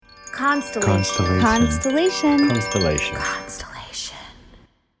Constellation. Constellation. Constellation. Constellation.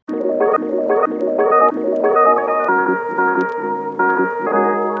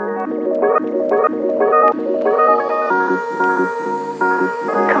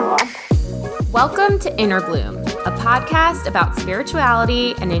 Welcome to Inner Bloom, a podcast about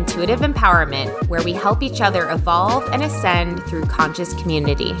spirituality and intuitive empowerment where we help each other evolve and ascend through conscious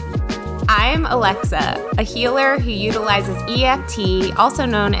community. I'm Alexa, a healer who utilizes EFT, also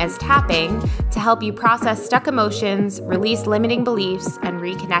known as tapping, to help you process stuck emotions, release limiting beliefs, and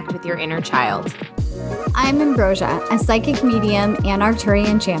reconnect with your inner child. I'm Ambrosia, a psychic medium and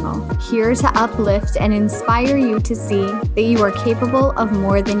Arcturian channel, here to uplift and inspire you to see that you are capable of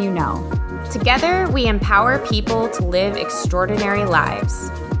more than you know. Together, we empower people to live extraordinary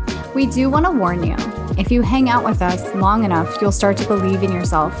lives. We do want to warn you, if you hang out with us long enough, you'll start to believe in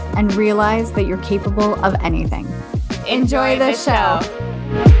yourself and realize that you're capable of anything. Enjoy the show.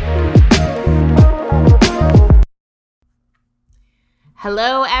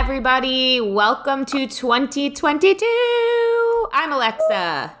 Hello, everybody. Welcome to 2022. I'm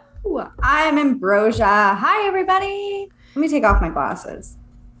Alexa. I'm Ambrosia. Hi, everybody. Let me take off my glasses.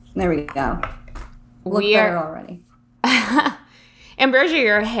 There we go. Look better already. Ambrosia,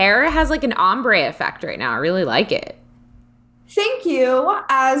 your hair has like an ombre effect right now. I really like it. Thank you.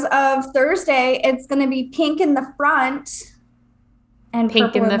 As of Thursday, it's going to be pink in the front and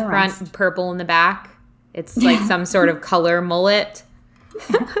Pink purple in the front, rest. purple in the back. It's like some sort of color mullet.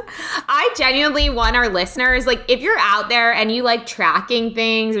 I genuinely want our listeners, like if you're out there and you like tracking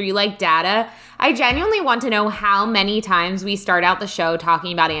things or you like data, I genuinely want to know how many times we start out the show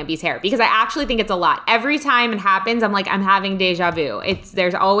talking about Ambi's hair, because I actually think it's a lot. Every time it happens, I'm like, I'm having deja vu.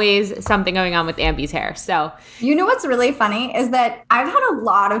 There's always something going on with Ambi's hair. So, you know what's really funny is that I've had a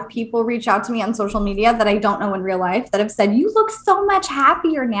lot of people reach out to me on social media that I don't know in real life that have said, you look so much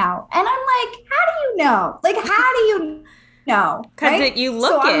happier now. And I'm like, how do you know? Like, how do you know? Because you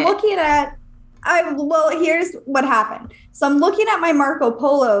look I'm looking at, here's what happened. So I'm looking at my Marco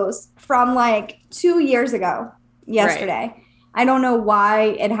Polos from like 2 years ago yesterday. Right. I don't know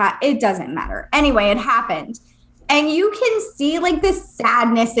why it doesn't matter. Anyway, it happened. And you can see like this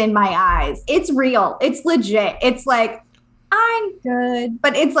sadness in my eyes. It's real. It's legit. It's like, I'm good,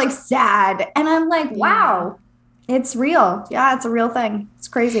 but it's like sad. And I'm like, wow, it's real. Yeah, it's a real thing. It's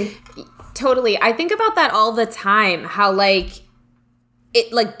crazy. Totally. I think about that all the time, how like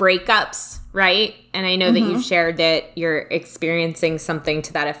it like breakups, right? And I know that you've shared that you're experiencing something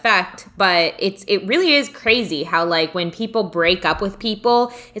to that effect, but it really is crazy how like when people break up with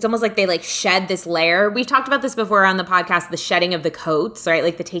people, it's almost like they like shed this layer. We've talked about this before on the podcast, the shedding of the coats, right?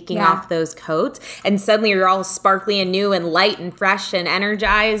 Like the taking off those coats, and suddenly you're all sparkly and new and light and fresh and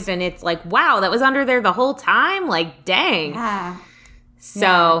energized, and it's like, wow, that was under there the whole time? Like, dang. Yeah.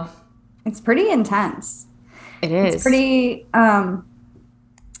 So it's pretty intense. It is. It's pretty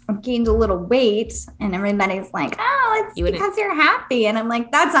I've gained a little weight and everybody's like, oh, it's because you're happy. And I'm like,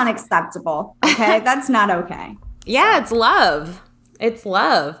 that's unacceptable. Okay. That's not okay. Yeah. So. It's love. It's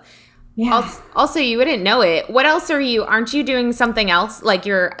love. Yeah. Also, you wouldn't know it. What else aren't you doing something else? Like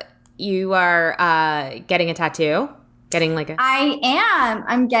you are getting a tattoo? I am.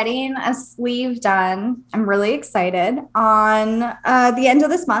 I'm getting a sleeve done. I'm really excited on the end of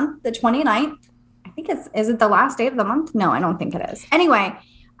this month, the 29th. I think is it the last day of the month? No, I don't think it is. Anyway,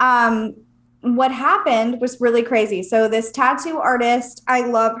 what happened was really crazy. So this tattoo artist, I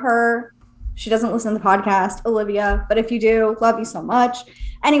love her. She doesn't listen to the podcast, Olivia, but if you do, love you so much.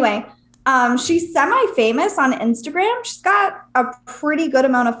 Anyway, she's semi-famous on Instagram. She's got a pretty good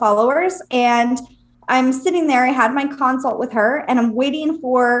amount of followers, and I'm sitting there. I had my consult with her and I'm waiting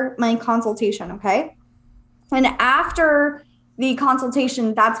for my consultation. Okay. And after the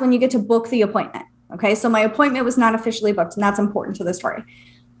consultation, that's when you get to book the appointment. Okay. So my appointment was not officially booked, and that's important to the story.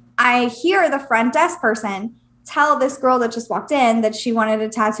 I hear the front desk person tell this girl that just walked in that she wanted a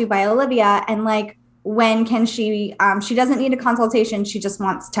tattoo by Olivia. And like, when can she doesn't need a consultation. She just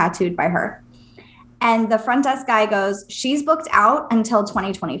wants tattooed by her. And the front desk guy goes, she's booked out until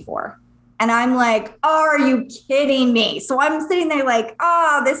 2024. And I'm like, oh, are you kidding me? So I'm sitting there like,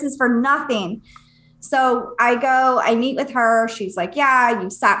 oh, this is for nothing. So I meet with her. She's like, yeah,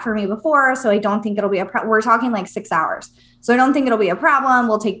 you've sat for me before, so I don't think it'll be a problem. We're talking like 6 hours. So I don't think it'll be a problem.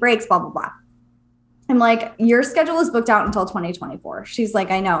 We'll take breaks, blah, blah, blah. I'm like, your schedule is booked out until 2024. She's like,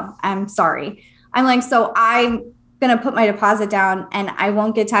 I know, I'm sorry. I'm like, so I'm going to put my deposit down and I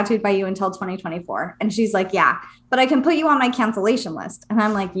won't get tattooed by you until 2024. And she's like, yeah, but I can put you on my cancellation list. And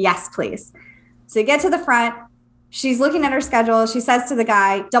I'm like, yes, please. So you get to the front. She's looking at her schedule. She says to the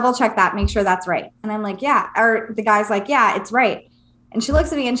guy, double check that, make sure that's right. And I'm like, yeah. Or the guy's like, yeah, it's right. And she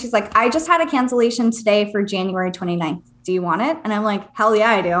looks at me and she's like, I just had a cancellation today for January 29th. Do you want it? And I'm like, hell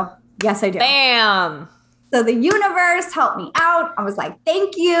yeah, I do. Yes, I do. Bam. So the universe helped me out. I was like,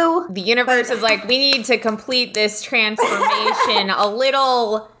 thank you. The universe is like, we need to complete this transformation a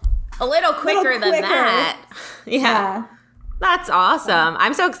little quicker than that. Yeah. That's awesome.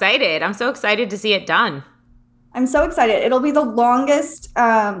 I'm so excited. I'm so excited to see it done. I'm so excited. It'll be the largest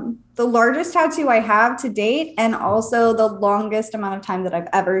tattoo I have to date, and also the longest amount of time that I've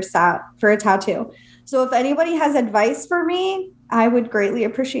ever sat for a tattoo. So if anybody has advice for me, I would greatly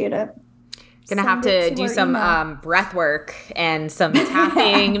appreciate it. Gonna have to do some breath work and some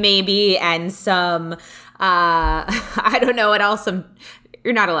tapping maybe, and some I don't know what else.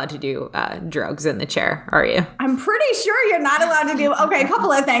 You're not allowed to do drugs in the chair, are you? I'm pretty sure you're not allowed to do. Okay, a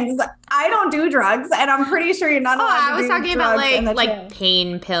couple of things. I don't do drugs, and I'm pretty sure you're not allowed to do drugs. I was talking about like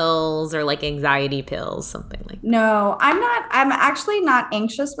pain pills or like anxiety pills, something like that. No, I'm not. I'm actually not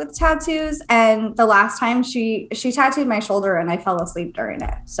anxious with tattoos. And the last time she tattooed my shoulder, and I fell asleep during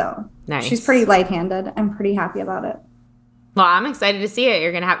it. So nice. She's pretty lightheaded. I'm pretty happy about it. Well, I'm excited to see it.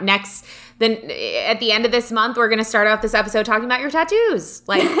 You're going to have then at the end of this month, we're going to start off this episode talking about your tattoos.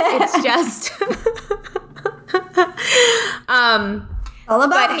 Like, it's just all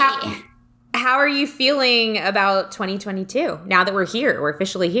about me. How are you feeling about 2022 now that we're here? We're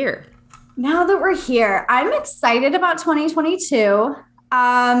officially here. Now that we're here, I'm excited about 2022. 2021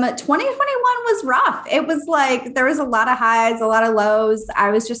 was rough. It was like there was a lot of highs, a lot of lows.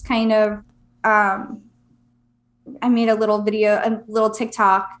 I was just kind of I made a little video, a little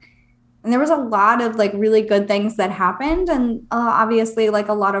TikTok, and there was a lot of like really good things that happened, and obviously like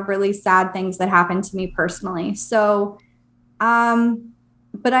a lot of really sad things that happened to me personally. So,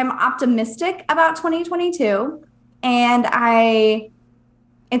 but I'm optimistic about 2022, and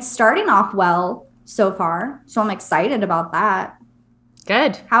it's starting off well so far. So I'm excited about that.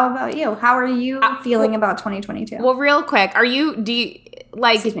 Good. How about you? How are you feeling about 2022? Well, real quick,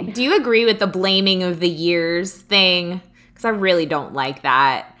 do you agree with the blaming of the years thing? Because I really don't like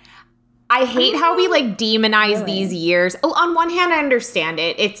that. I hate how we like demonize these years. Oh, on one hand, I understand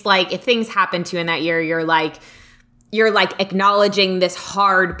it. It's like if things happen to you in that year, you're like acknowledging this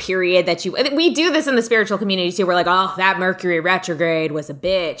hard period that we do this in the spiritual community too. We're like, oh, that Mercury retrograde was a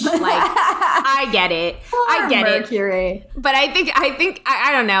bitch. Like, I get it. I get Mercury. But I think,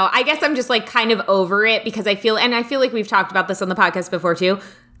 I don't know. I guess I'm just like kind of over it because I feel like we've talked about this on the podcast before too.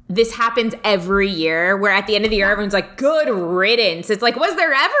 This happens every year where at the end of the year, everyone's like, good riddance. It's like, was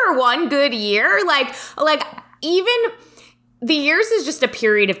there ever one good year? Like even the years is just a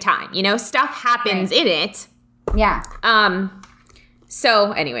period of time, you know, stuff happens in it. Yeah.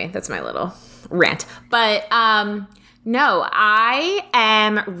 So anyway, that's my little rant. But no, I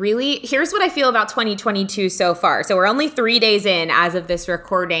am really, here's what I feel about 2022 so far. So we're only 3 days in as of this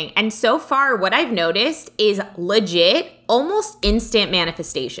recording. And so far, what I've noticed is legit, almost instant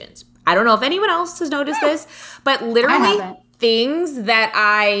manifestations. I don't know if anyone else has noticed this, but literally things that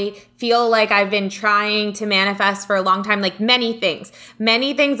I feel like I've been trying to manifest for a long time, like many things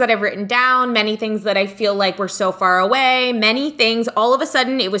that I've written down, many things that I feel like were so far away, many things. All of a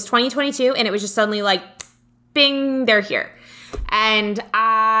sudden, it was 2022, and it was just suddenly like, bing, they're here. And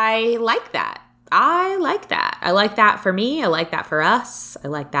I like that. I like that for me. I like that for us. I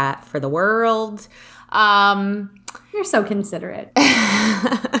like that for the world. You're so considerate.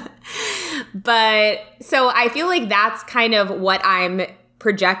 But so I feel like that's kind of what I'm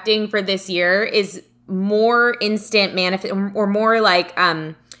projecting for this year is more instant or more like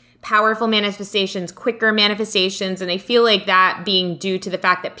powerful manifestations, quicker manifestations. And I feel like that being due to the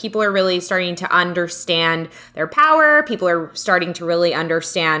fact that people are really starting to understand their power. People are starting to really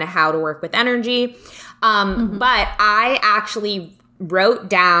understand how to work with energy. But I actually wrote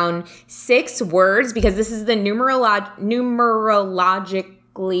down 6 words because this is the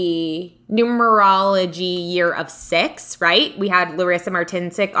numerology year of 6, right? We had Larissa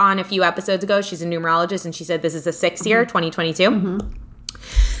Martinsik on a few episodes ago. She's a numerologist, and she said this is the 6th year, 2022.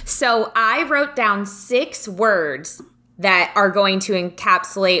 So I wrote down 6 words that are going to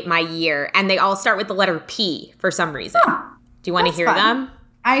encapsulate my year, and they all start with the letter P for some reason. Do you want to hear them?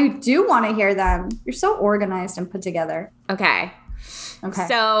 I do want to hear them. You're so organized and put together. Okay.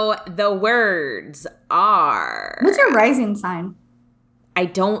 So the words are... What's your rising sign? I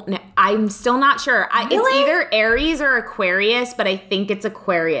don't know. I'm still not sure. Really? It's either Aries or Aquarius, but I think it's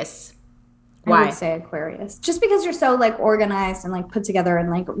Aquarius. Why? I would say Aquarius. Just because you're so like organized and like put together and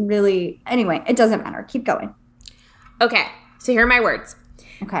like really... Anyway, it doesn't matter. Keep going. Okay. So here are my words.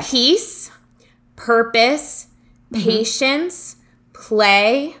 Okay. Peace, purpose, patience,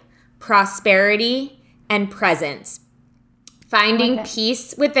 play, prosperity, and presence. Finding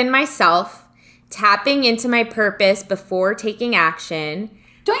peace within myself, tapping into my purpose before taking action.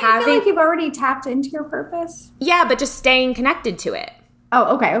 Don't you feel like you've already tapped into your purpose? Yeah, but just staying connected to it.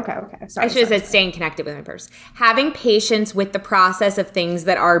 Oh, okay. Sorry. I should have said staying connected with my purpose. Having patience with the process of things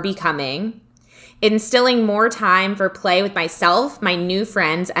that are becoming. Instilling more time for play with myself, my new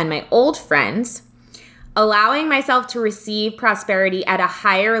friends, and my old friends. Allowing myself to receive prosperity at a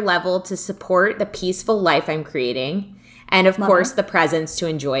higher level to support the peaceful life I'm creating. And of course, the presence to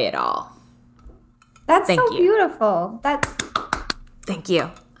enjoy it all. That's so beautiful. Thank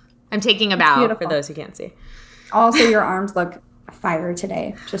you. I'm taking a bow for those who can't see. Also, your arms look fire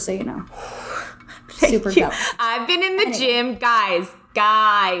today, just so you know. Super dope. I've been in the gym, guys.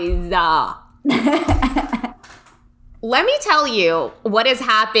 Let me tell you what has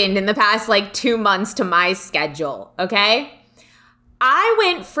happened in the past 2 months to my schedule, okay? I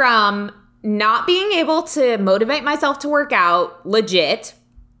went from not being able to motivate myself to work out legit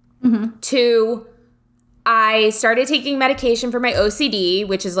to I started taking medication for my OCD,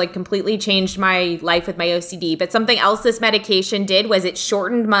 which has completely changed my life with my OCD. But something else this medication did was it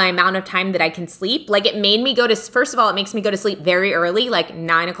shortened my amount of time that I can sleep. It made me first of all, it makes me go to sleep very early,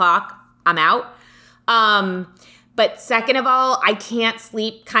 9 o'clock, I'm out. But second of all, I can't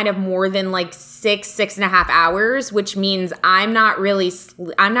sleep kind of more than 6.5 hours, which means I'm not really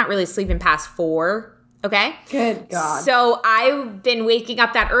sleeping past 4. Okay. Good God. So I've been waking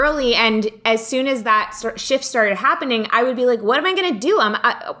up that early, and as soon as that shift started happening, I would be like, "What am I going to do?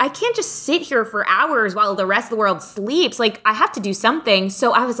 I can't just sit here for hours while the rest of the world sleeps. I have to do something."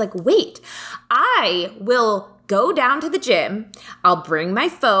 So I was like, "Wait, I will go down to the gym. I'll bring my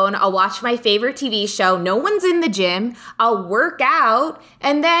phone. I'll watch my favorite TV show. No one's in the gym. I'll work out,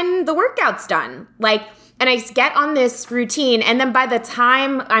 and then the workout's done." And I get on this routine, and then by the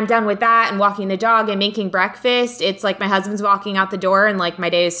time I'm done with that and walking the dog and making breakfast, it's my husband's walking out the door and my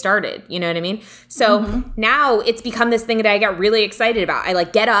day has started. You know what I mean? So now it's become this thing that I got really excited about. I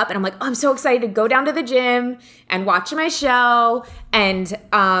get up and I'm like, oh, I'm so excited to go down to the gym and watch my show and,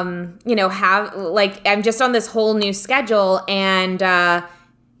 have I'm just on this whole new schedule. And,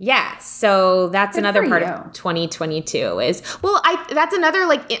 yeah, so that's another part of 2022 that's another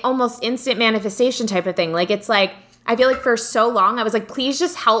almost instant manifestation type of thing. It's I feel for so long I was please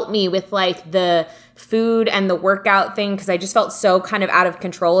just help me with the food and the workout thing, because I just felt so kind of out of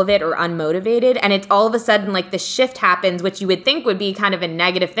control of it or unmotivated. And it's all of a sudden the shift happens, which you would think would be kind of a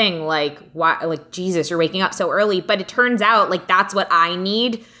negative thing. Why, Jesus, you're waking up so early. But it turns out that's what I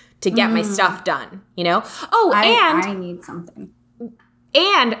need to get my stuff done, Oh, and I need something.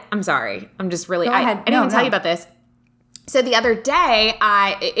 And I'm sorry, I'm just really, I didn't even tell you about this. So the other day,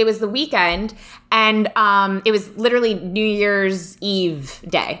 it was the weekend, and it was literally New Year's Eve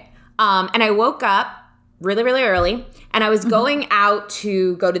day. And I woke up really, really early, and I was going out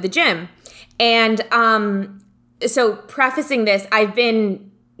to go to the gym. And so prefacing this, I've been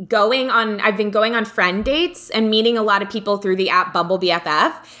going on friend dates and meeting a lot of people through the app Bumble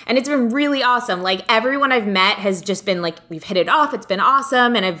BFF, and it's been really awesome. Everyone I've met has just been we've hit it off. It's been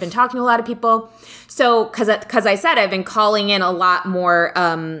awesome, and I've been talking to a lot of people. So because I said I've been calling in a lot more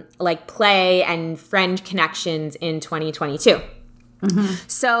play and friend connections in 2022.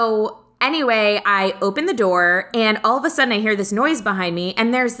 So anyway, I open the door, and all of a sudden I hear this noise behind me,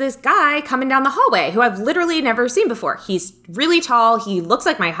 and there's this guy coming down the hallway who I've literally never seen before. He's really tall. He looks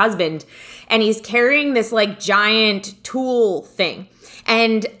like my husband, and he's carrying this giant tool thing.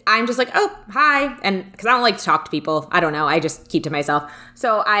 And I'm just oh, hi. And because I don't like to talk to people. I don't know. I just keep to myself.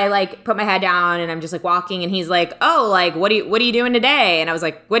 So I put my head down, and I'm just walking, and he's oh, what are you doing today? And I was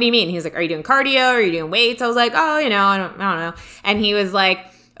what do you mean? He's are you doing cardio? Are you doing weights? I was oh, I don't know. And he was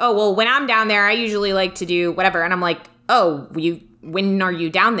oh, well, when I'm down there, I usually like to do whatever. And I'm oh, when are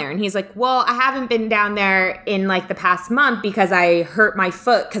you down there? And he's well, I haven't been down there in the past month because I hurt my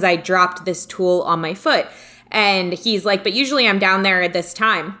foot because I dropped this tool on my foot. And he's but usually I'm down there at this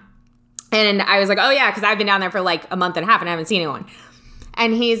time. And I was oh yeah, because I've been down there for a month and a half and I haven't seen anyone.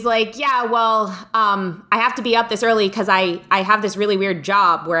 And he's yeah, well, I have to be up this early because I have this really weird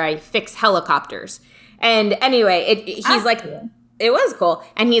job where I fix helicopters. And anyway, he's it was cool.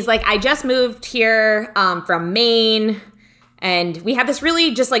 And he's I just moved here from Maine, and we had this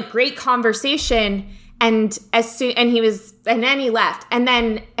really just great conversation. And then he left. And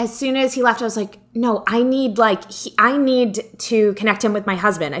then as soon as he left, I was no, I need I need to connect him with my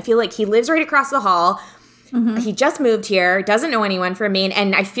husband. I feel he lives right across the hall. He just moved here, doesn't know anyone from Maine,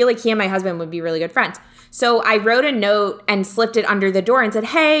 and I feel he and my husband would be really good friends. So I wrote a note and slipped it under the door and said,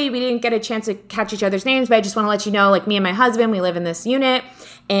 hey, we didn't get a chance to catch each other's names, but I just want to let you know, me and my husband, we live in this unit,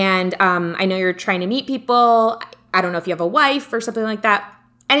 and I know you're trying to meet people. I don't know if you have a wife or something like that.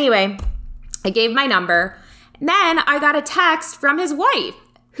 Anyway, I gave my number. And then I got a text from his wife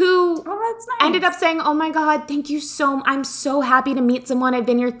who ended up saying, oh my God, thank you I'm so happy to meet someone. I've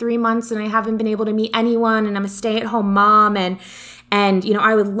been here 3 months and I haven't been able to meet anyone, and I'm a stay-at-home mom, and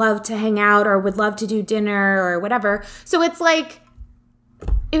I would love to hang out or would love to do dinner or whatever. So it's like,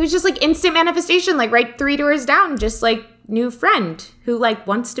 it was just like instant manifestation, like right 3 doors down, just like new friend who like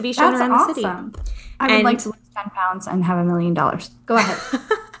wants to be shown around the city. I would like to lose 10 pounds and have $1 million. Go ahead.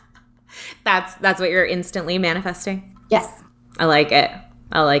 That's what you're instantly manifesting? Yes. I like it.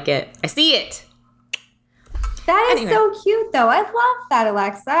 I see it. That is so cute, though. I love that,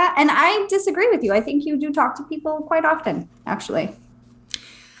 Alexa. And I disagree with you. I think you do talk to people quite often, actually.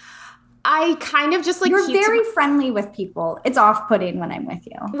 I kind of just like... You're very friendly with people. It's off-putting when I'm with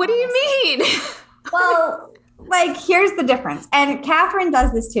you. What do you mean? Well, like, here's the difference. And Catherine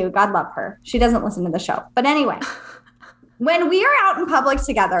does this too. God love her. She doesn't listen to the show. But anyway... When we are out in public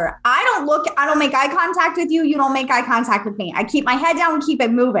together, I don't make eye contact with you. You don't make eye contact with me. I keep my head down and keep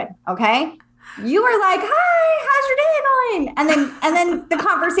it moving. Okay. You are like, hi, how's your day going? And then the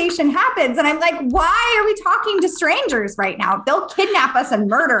conversation happens. And I'm like, why are we talking to strangers right now? They'll kidnap us and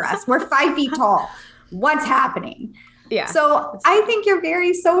murder us. We're 5 feet tall. What's happening? Yeah. So I think you're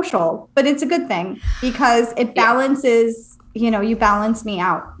very social, but it's a good thing because it balances, you balance me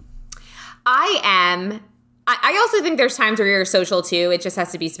out. I am. I also think there's times where you're social too. It just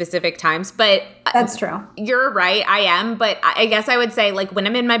has to be specific times. But that's true. You're right. I am. But I guess I would say, like, when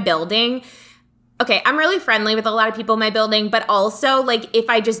I'm in my building, okay, I'm really friendly with a lot of people in my building. But also, like, if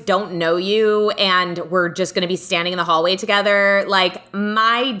I just don't know you and we're just going to be standing in the hallway together, like,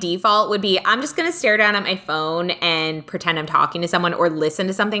 my default would be I'm just going to stare down at my phone and pretend I'm talking to someone or listen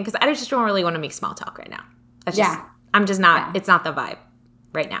to something because I just don't really want to make small talk right now. That's just, I'm just not, it's not the vibe.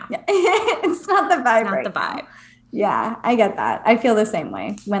 Right now. It's not the vibe. It's not the vibe. Now. Yeah, I get that. I feel the same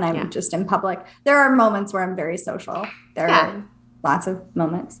way when I'm just in public. There are moments where I'm very social. There are lots of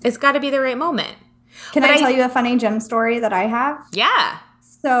moments. It's got to be the right moment. Can I tell you a funny gym story that I have? Yeah.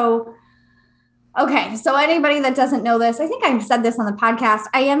 So anybody that doesn't know this, I think I've said this on the podcast.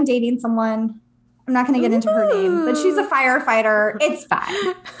 I am dating someone. I'm not going to get into her name, but she's a firefighter. It's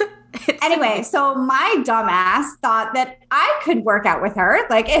fine. Anyway, so my dumbass thought that I could work out with her.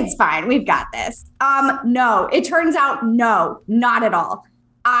 Like, it's fine. We've got this. No, it turns out, no, not at all.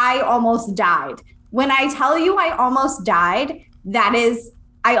 I almost died. When I tell you I almost died, that is,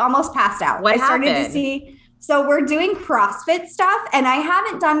 I almost passed out. What happened? I started to see, so we're doing CrossFit stuff, and I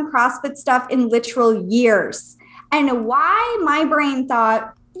haven't done CrossFit stuff in literal years. And why my brain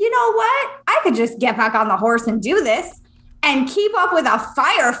thought, you know what? I could just get back on the horse and do this. And keep up with a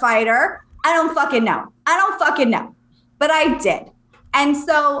firefighter, I don't fucking know. But I did. And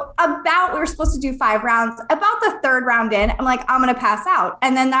so we were supposed to do 5 rounds. About the 3rd round in, I'm like, I'm going to pass out.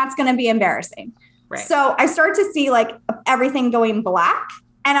 And then that's going to be embarrassing. Right. So I start to see like everything going black.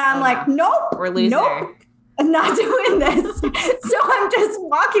 And I'm like, nope. We're losing. Nope. I'm not doing this. So I'm just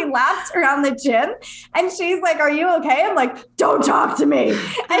walking laps around the gym. And she's like, are you okay? I'm like, don't talk to me.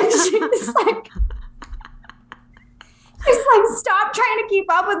 And she's like... She's like, stop trying to keep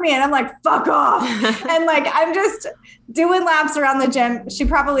up with me. And I'm like, fuck off. And like, I'm just doing laps around the gym. She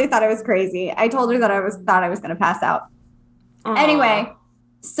probably thought I was crazy. I told her that I thought I was going to pass out. Aww. Anyway,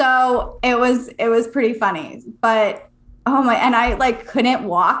 so it was pretty funny, but and I like couldn't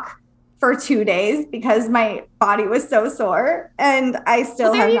walk for 2 days because my body was so sore and I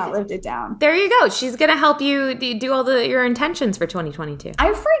still have not lived it down. There you go. She's going to help you do all your intentions for 2022.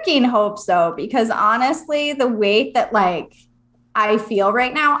 I freaking hope so, because honestly, the weight that like I feel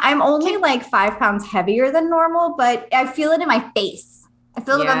right now, I'm only like 5 pounds heavier than normal, but I feel it in my face. I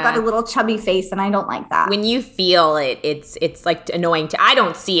feel like I've got a little chubby face and I don't like that. When you feel it, it's like annoying I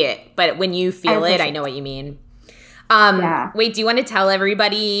don't see it, but when you feel it, I know what you mean. Wait, do you want to tell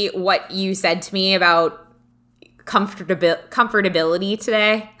everybody what you said to me about comfortability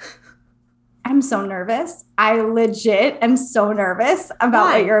today? I'm so nervous. I legit am so nervous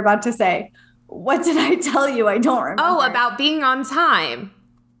about what you're about to say. What did I tell you? I don't remember. Oh, about being on time.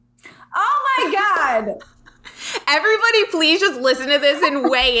 Oh my God. Everybody please just listen to this and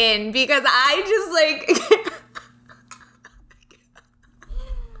weigh in because I just like...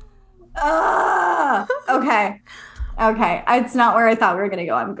 Okay. It's not where I thought we were going to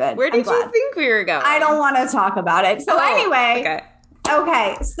go. I'm good. Where did you think we were going? I don't want to talk about it. So anyway.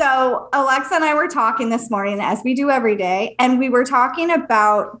 Okay. So Alexa and I were talking this morning, as we do every day, and we were talking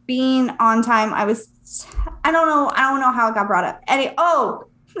about being on time. I don't know how it got brought up.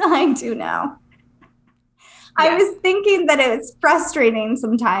 I do now. Yeah. I was thinking that it's frustrating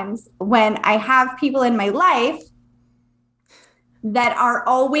sometimes when I have people in my life that are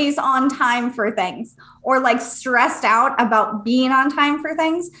always on time for things or like stressed out about being on time for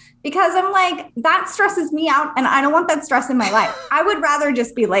things, because I'm like, that stresses me out and I don't want that stress in my life. I would rather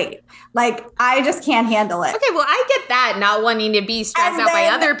just be late. Like, I just can't handle it. Okay, well, I get that, not wanting to be stressed out by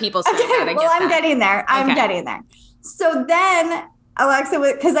other people's stress. Okay, well, I'm getting there. I'm getting there. So then Alexa,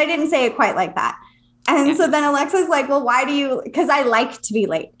 because I didn't say it quite like that. And so then Alexa's like, well, why do you, because I like to be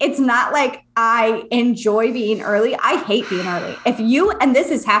late. It's not like I enjoy being early. I hate being early. If you, and this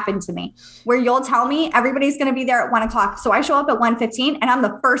has happened to me, where you'll tell me everybody's going to be there at 1:00. So I show up at 1:15 and I'm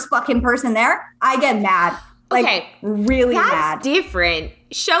the first fucking person there. I get mad. Like, really mad. That's different.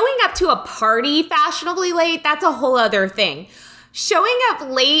 Showing up to a party fashionably late, that's a whole other thing. Showing up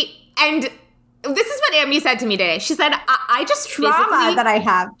late, and this is what Ambi said to me today. She said, I just trauma that I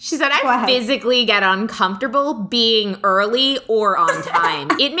have. She said, I physically get uncomfortable being early or on time.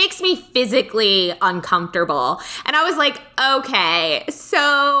 It makes me physically uncomfortable. And I was like, okay,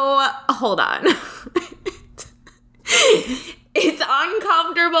 so hold on. It's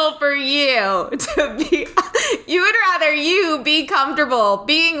uncomfortable for you to be, you would rather you be comfortable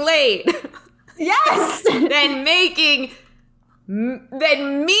being late. Yes.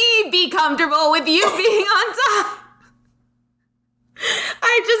 than me be comfortable with you being on time.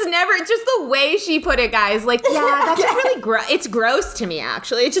 I just never, just the way she put it, guys, like, yeah, that's just really it's gross to me,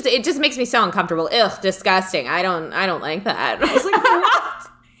 actually. It just makes me so uncomfortable. Ugh, disgusting. I don't like that. I was like, what?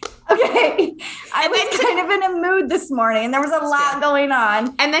 Okay. I was kind of in a mood this morning and there was a lot going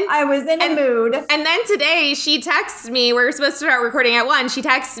on. And then I was in a mood. And then today she texts me, we're supposed to start recording at 1. She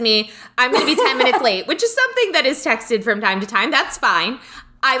texts me, I'm going to be 10 minutes late, which is something that is texted from time to time. That's fine.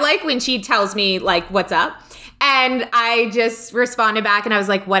 I like when she tells me, like, what's up. And I just responded back and I was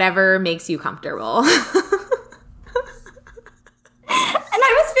like, whatever makes you comfortable. And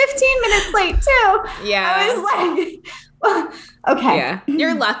I was 15 minutes late too. Yeah. I was like, well, okay. Yeah.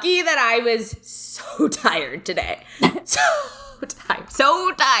 You're lucky that I was so tired today. So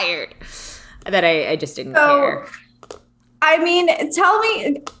tired that I just didn't care. I mean, tell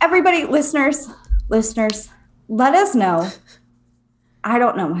me, everybody, listeners, let us know. I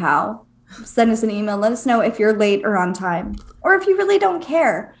don't know how. Send us an email. Let us know if you're late or on time, or if you really don't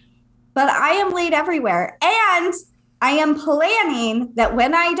care. But I am late everywhere. And I am planning that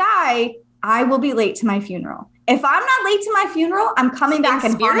when I die, I will be late to my funeral. If I'm not late to my funeral, I'm coming back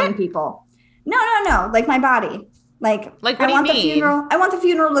and harming people. No. Like my body. Like what I do want you the mean? funeral. I want the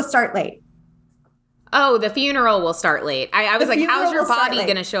funeral to start late. Oh, the funeral will start late. I was like, how's your body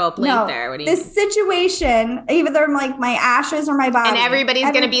going to show up late there? What do you This situation, either like my ashes or my body. And everybody's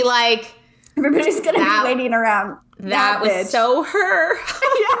going to be like. Everybody's going to be waiting around. That was so her.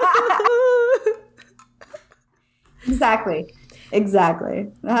 Yeah. Exactly.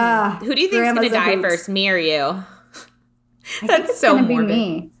 Who do you think is going to die first, me or you? That's so morbid. Be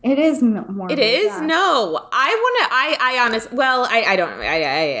me. It is morbid. It is? Yeah. No. I honestly, well, I don't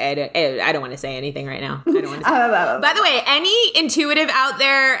want to say anything right now. I don't want to say. By the way, any intuitive out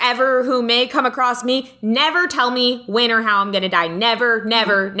there ever who may come across me, never tell me when or how I'm going to die. Never.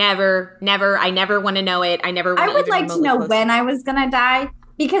 I never want to know it. I would like to know when I was going to die.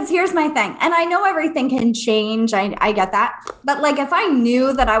 Because here's my thing, and I know everything can change. I get that. But like, if I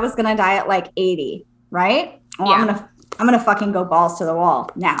knew that I was going to die at like 80, right? Oh, yeah. I'm going to fucking go balls to the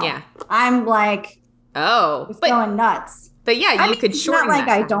wall now. Yeah. I'm like, going nuts. But yeah, you could shorten that. It's not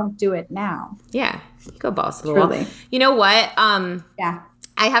like I don't do it now. Yeah. You go balls to the wall. You know what? Yeah.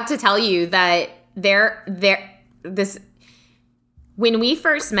 I have to tell you that when we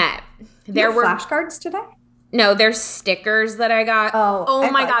first met, there were flashcards today? No, there's stickers that I got.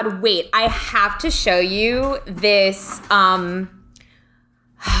 Oh my God. Wait, I have to show you this.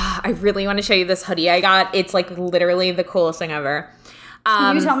 I really want to show you this hoodie I got. It's like literally the coolest thing ever.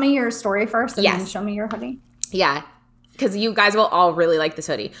 Can you tell me your story first and then show me your hoodie? Yeah, because you guys will all really like this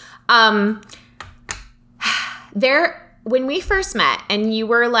hoodie. When we first met and you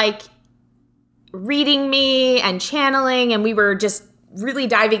were like reading me and channeling and we were just really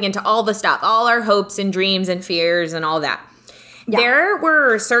diving into all the stuff, all our hopes and dreams and fears and all that. Yeah. There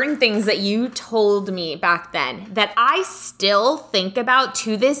were certain things that you told me back then that I still think about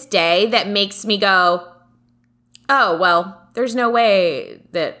to this day that makes me go, oh, well, there's no way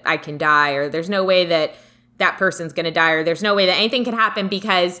that I can die, or there's no way that that person's going to die, or there's no way that anything can happen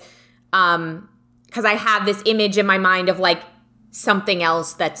because I have this image in my mind of like something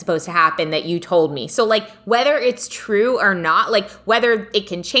else that's supposed to happen that you told me. So like whether it's true or not, like whether it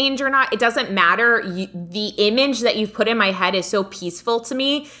can change or not, it doesn't matter. The image that you've put in my head is so peaceful to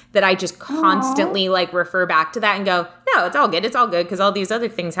me that I just constantly like refer back to that and go, no, it's all good. It's all good because all these other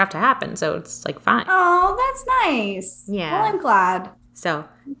things have to happen. So it's like fine. Oh, that's nice. Yeah. Well, I'm glad. So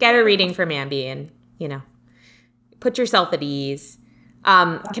get a reading from Ambi and, put yourself at ease.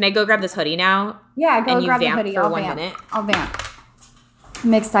 Can I go grab this hoodie now? Yeah, go grab the hoodie. For 1 minute. I'll vamp.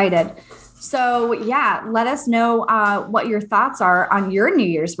 I'm excited. So yeah, let us know what your thoughts are on your New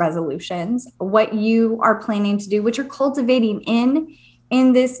Year's resolutions, what you are planning to do, what you're cultivating in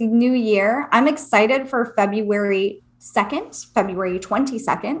this new year. I'm excited for February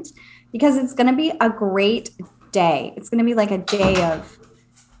 22nd, because it's going to be a great day. It's going to be like a day of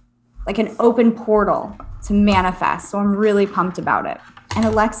like an open portal to manifest. So I'm really pumped about it. And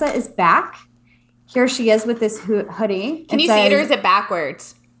Alexa is back. Here she is with this hoodie. Can you see it, or is it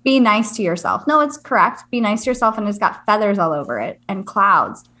backwards? Be nice to yourself. No, it's correct. Be nice to yourself, and it's got feathers all over it and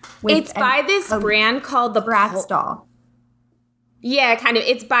clouds. It's by this brand called the Bratz doll. Yeah, kind of.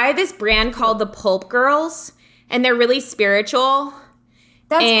 It's by this brand called the Pulp Girls, and they're really spiritual.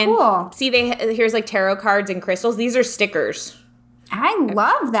 That's cool. See, here's like tarot cards and crystals. These are stickers. I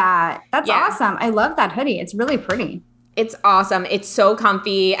love that. That's awesome. I love that hoodie. It's really pretty. It's awesome. It's so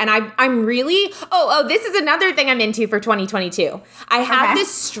comfy. And I'm really, this is another thing I'm into for 2022. I have this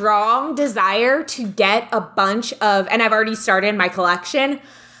strong desire to get a bunch of, and I've already started my collection,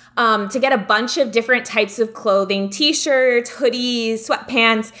 to get a bunch of different types of clothing, t-shirts, hoodies,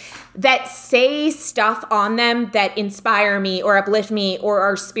 sweatpants that say stuff on them that inspire me or uplift me or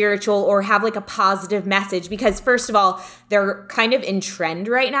are spiritual or have like a positive message. Because first of all, they're kind of in trend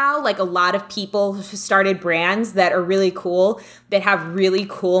right now. Like a lot of people have started brands that are really cool, that have really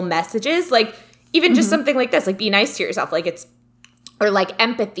cool messages. Like even just something like this, like be nice to yourself. Like or like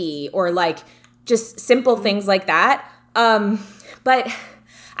empathy, or like just simple things like that. But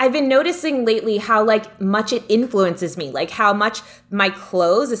I've been noticing lately how like much it influences me, like how much my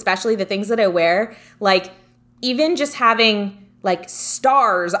clothes, especially the things that I wear, like even just having like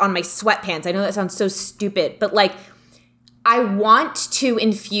stars on my sweatpants. I know that sounds so stupid, but like I want to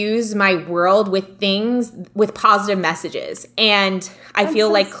infuse my world with things with positive messages. And I feel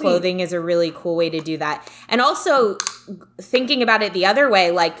so like sweet. Clothing is a really cool way to do that. And also thinking about it the other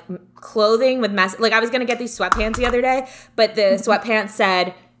way, like clothing with like I was going to get these sweatpants the other day, but the sweatpants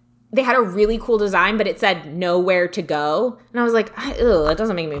said, they had a really cool design, but it said nowhere to go. And I was like, ew, that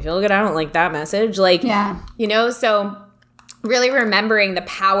doesn't make me feel good. I don't like that message. Like, so really remembering the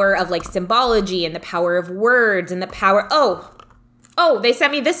power of like symbology and the power of words and the power. Oh, they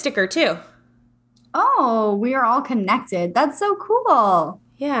sent me this sticker too. Oh, we are all connected. That's so cool.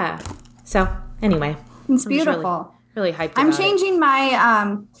 Yeah. So anyway. It's beautiful. Really hyped about I'm changing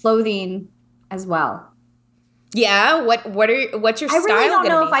my clothing as well. Yeah, what's your style? I really don't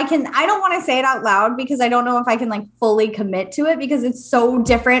know if I can. I don't want to say it out loud because I don't know if I can like fully commit to it because it's so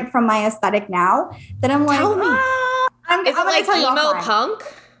different from my aesthetic now that I'm like, is it like emo punk?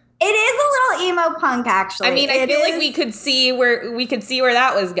 It is a little emo punk, actually. I mean, I feel like we could see where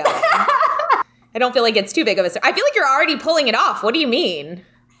that was going. I don't feel like it's too big of a. I feel like you're already pulling it off. What do you mean?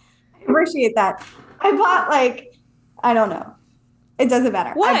 I appreciate that. I bought I don't know. It doesn't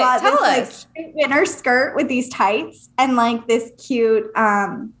matter. What? I bought Tell this us. Winter skirt with these tights and like this cute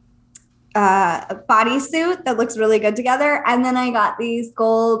bodysuit that looks really good together. And then I got these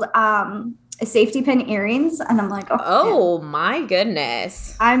gold safety pin earrings, and I'm like, my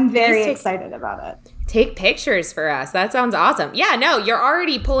goodness. I'm very excited about it. Take pictures for us. That sounds awesome. Yeah, no, you're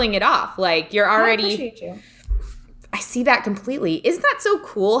already pulling it off. Like you're already. I appreciate you. I see that completely. Isn't that so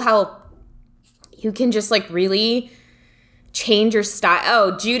cool how you can just like really change your style?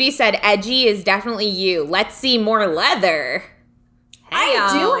 Oh, Judy said edgy is definitely you. Let's see more leather. I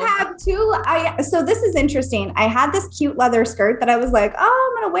do have two. So this is interesting. I had this cute leather skirt that I was like,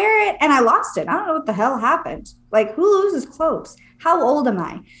 I'm going to wear it. And I lost it. I don't know what the hell happened. Like, who loses clothes? How old am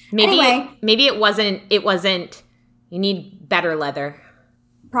I? Maybe it wasn't, you need better leather.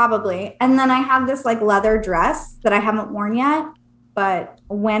 Probably. And then I have this like leather dress that I haven't worn yet. But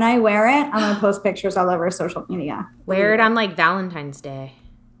when I wear it, I'm going to post pictures all over social media. Wear it on like Valentine's Day.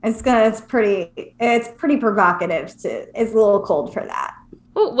 It's pretty provocative. It's a little cold for that.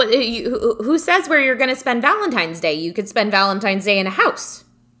 Well, who says where you're going to spend Valentine's Day? You could spend Valentine's Day in a house.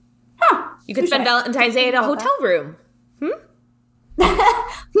 Huh. You could spend Valentine's Day in a hotel room.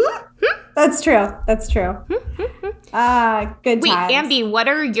 That's true. Good Wait, times. Ambi, what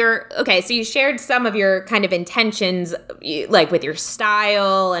are your, okay, so you shared some of your kind of intentions, like with your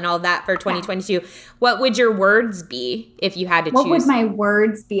style and all that for 2022. Yeah. What would your words be if you had to choose? What would my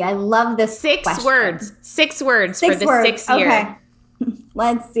words be? I love this question. Words. 6 words for the 6th year. Okay.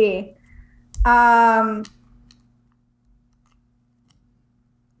 Let's see.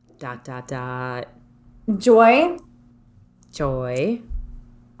 Joy. Joy.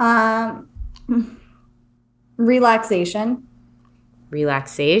 Relaxation.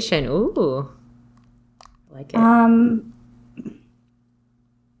 Relaxation. Ooh. I like it.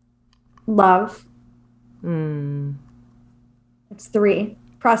 Love. It's 3.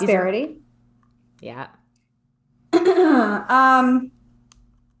 Prosperity. Yeah.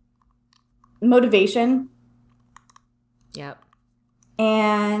 Motivation. Yep.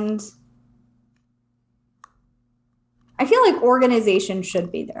 And I feel like organization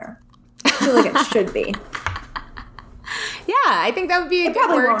should be there. I feel like it should be. Yeah, I think that would be a good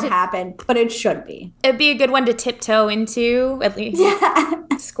word. It probably won't happen, but it should be. It'd be a good one to tiptoe into, at least. Yeah.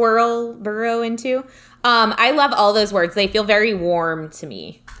 Squirrel burrow into. I love all those words. They feel very warm to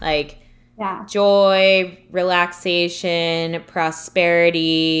me. Like joy, relaxation,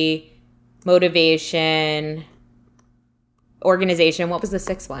 prosperity, motivation, organization. What was the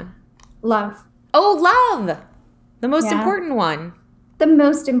 6th one? Love. Oh, love. The most important one. The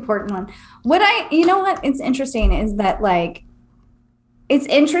most important one. You know what? It's interesting is that like, it's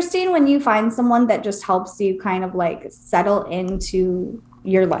interesting when you find someone that just helps you kind of like settle into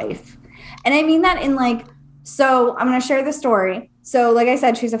your life. And I mean that in like, so I'm going to share the story. So like I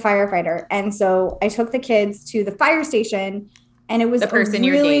said, she's a firefighter. And so I took the kids to the fire station and it was the person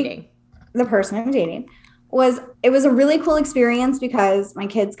you're dating. The person I'm dating. It was a really cool experience because my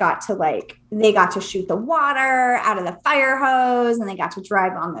kids they got to shoot the water out of the fire hose and they got to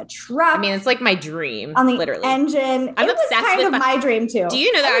drive on the truck. I mean, it's like my dream, on the literally. engine. I'm obsessed with my dream too. Do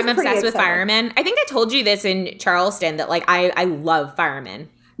you know that I'm obsessed with firemen? I think I told you this in Charleston that like I love firemen.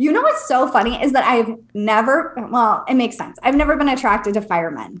 You know what's so funny is that it makes sense. I've never been attracted to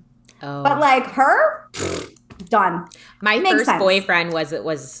firemen. Oh. But like her, done. My first boyfriend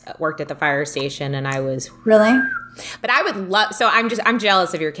worked at the fire station and I was really. But I would love. So I'm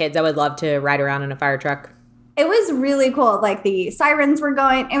jealous of your kids. I would love to ride around in a fire truck. It was really cool. Like the sirens were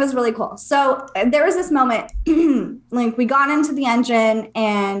going. It was really cool. So there was this moment, like we got into the engine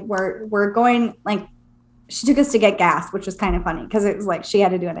and we're going. Like she took us to get gas, which was kind of funny because it was like she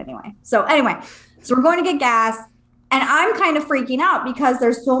had to do it anyway. So we're going to get gas. And I'm kind of freaking out because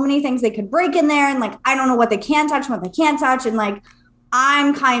there's so many things they could break in there. And like, I don't know what they can touch, what they can't touch. And like,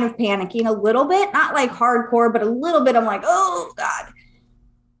 I'm kind of panicking a little bit, not like hardcore, but a little bit. I'm like, oh God.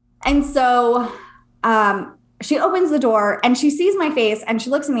 And so she opens the door and she sees my face and she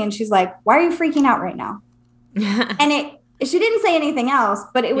looks at me and she's like, why are you freaking out right now? And she didn't say anything else,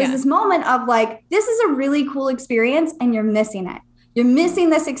 but it was this moment of like, this is a really cool experience and you're missing it. You're missing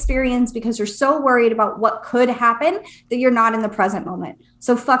this experience because you're so worried about what could happen that you're not in the present moment.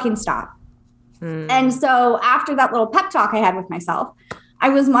 So fucking stop. And so after that little pep talk I had with myself, I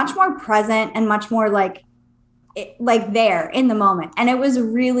was much more present and much more like there in the moment. And it was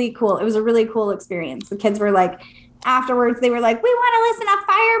really cool. It was a really cool experience. The kids were like, afterwards, they were like, we want to listen to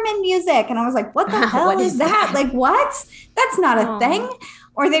fireman music. And I was like, what the hell is that? Like, what? That's not a thing.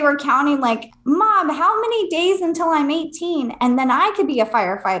 Or they were counting like, Mom, how many days until I'm 18? And then I could be a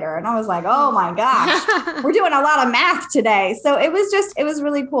firefighter. And I was like, oh my gosh, we're doing a lot of math today. So it was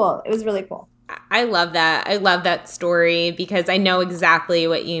really cool. It was really cool. I love that. I love that story because I know exactly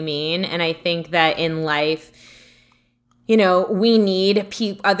what you mean. And I think that in life, you know, we need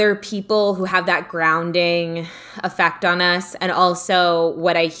other people who have that grounding effect on us. And also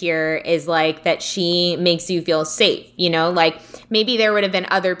what I hear is like that she makes you feel safe, you know, like maybe there would have been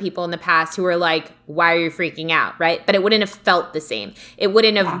other people in the past who were like, why are you freaking out? Right. But it wouldn't have felt the same. It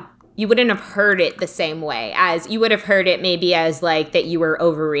wouldn't have, you wouldn't have heard it the same way as you would have heard it maybe as like that you were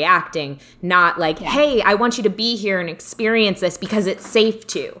overreacting, not like, hey, I want you to be here and experience this because it's safe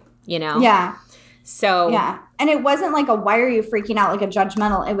to, you know? Yeah. So yeah. And it wasn't like why are you freaking out? Like a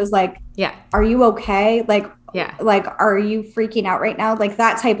judgmental. It was like, are you okay? Like, like, are you freaking out right now? Like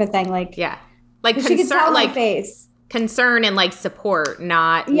that type of thing. Like, like she could tell like my face. Concern and like support,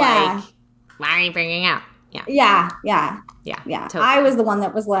 not like, why are you freaking out? Yeah. Totally. I was the one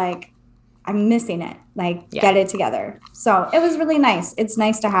that was like, I'm missing it. Like, get it together. So it was really nice. It's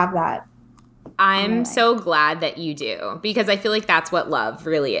nice to have that. I'm so glad that you do because I feel like that's what love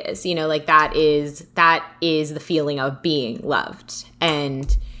really is. You know, like that is the feeling of being loved. And,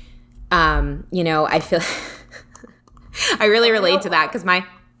 you know, I feel I really relate to that because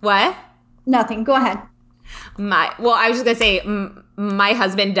what? Nothing. Go ahead. I was just gonna say, my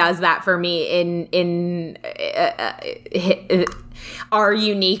husband does that for me in our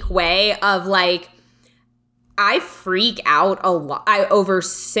unique way of like, I freak out a lot over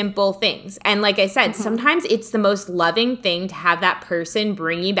simple things. And like I said, sometimes it's the most loving thing to have that person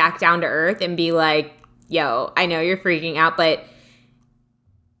bring you back down to earth and be like, yo, I know you're freaking out, but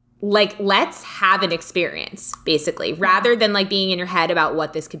like, let's have an experience, basically, rather than like being in your head about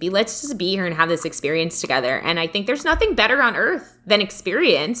what this could be. Let's just be here and have this experience together. And I think there's nothing better on earth than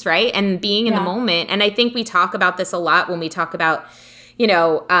experience, right? And being in the moment. And I think we talk about this a lot when we talk about, you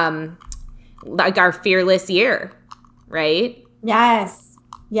know, like our fearless year, right? Yes.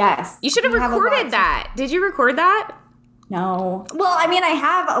 You should have recorded that. Did you record that? No. Well, I mean, I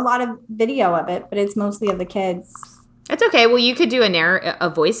have a lot of video of it, but it's mostly of the kids. That's okay. Well, you could do a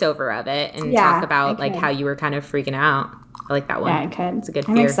voiceover of it and talk about like how you were kind of freaking out. I like that one. Yeah, I could. It's a good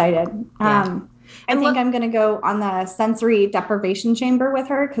fear. I'm excited. Yeah. I think I'm going to go on the sensory deprivation chamber with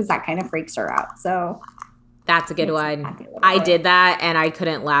her because that kind of freaks her out. So that's a good one. I did that and I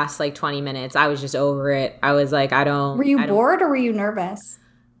couldn't last like 20 minutes. I was just over it. I was like, Were you bored or were you nervous?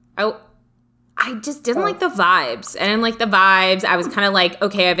 I just didn't like the vibes. I didn't like the vibes. I was kind of like,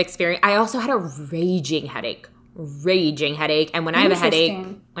 okay, I've experienced. I also had a raging headache. And when I have a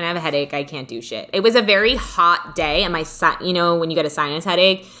headache, I can't do shit. It was a very hot day, and you know, when you get a sinus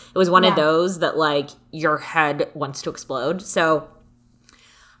headache, it was one of those that like your head wants to explode. So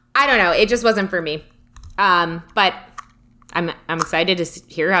I don't know. It just wasn't for me. But I'm excited to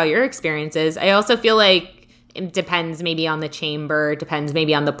hear how your experience is. I also feel like it depends maybe on the chamber, depends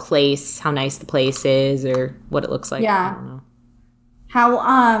maybe on the place, how nice the place is or what it looks like. Yeah. I don't know.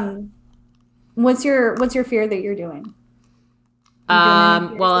 How, what's your fear that you're doing?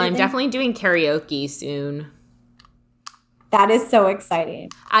 Well, I'm definitely doing karaoke soon. That is so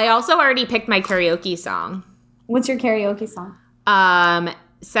exciting. I also already picked my karaoke song. What's your karaoke song?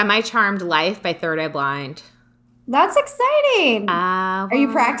 Semi-Charmed Life by Third Eye Blind. That's exciting. Are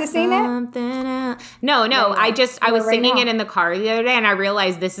you practicing it? No. I was singing it in the car the other day and I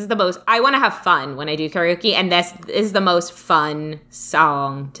realized I want to have fun when I do karaoke, and this is the most fun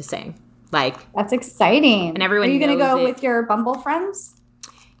song to sing. Like, that's exciting. And everyone knows it. Are you going to go with your Bumble friends?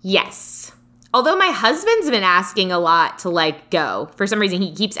 Yes. Although my husband's been asking a lot to like go. For some reason,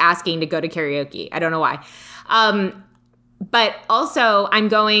 he keeps asking to go to karaoke. I don't know why. But also I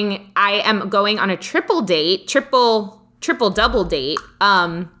am going on a triple double date,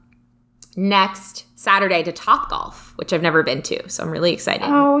 next Saturday to Topgolf, which I've never been to. So I'm really excited.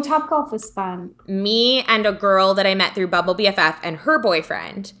 Oh, Topgolf was fun. Me and a girl that I met through Bumble BFF and her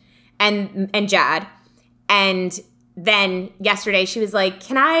boyfriend and Jad. And then yesterday she was like,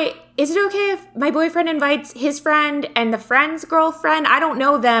 is it okay if my boyfriend invites his friend and the friend's girlfriend? I don't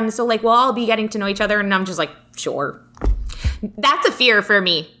know them. So like, we'll all be getting to know each other. And I'm just like, sure. That's a fear for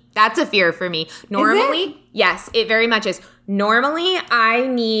me. Normally, yes, it very much is. Normally, I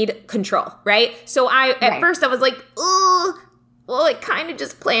need control, right? So at first I was like, oh, well, I kind of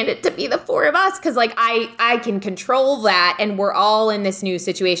just planned it to be the four of us because like I can control that and we're all in this new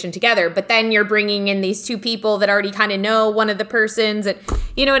situation together. But then you're bringing in these two people that already kind of know one of the persons, and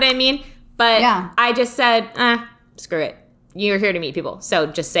you know what I mean? But I just said, screw it. You're here to meet people, so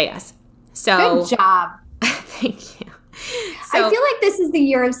just say yes. So good job. Thank you. So, I feel like this is the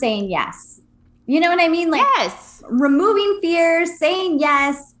year of saying yes. You know what I mean? Like, yes. Removing fears, saying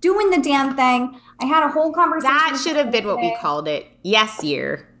yes, doing the damn thing. I had a whole conversation. That should have been what we called it. Yes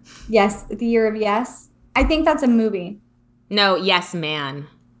year. Yes, the year of yes. I think that's a movie. No, Yes Man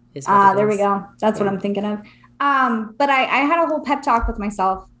is what there we go. That's what I'm thinking of. But I had a whole pep talk with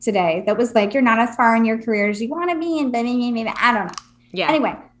myself today that was like, you're not as far in your career as you want to be, and maybe I don't know. Yeah.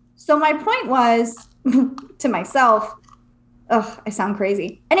 Anyway, so my point was to myself, I sound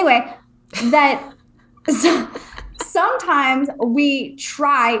crazy. Anyway, that sometimes we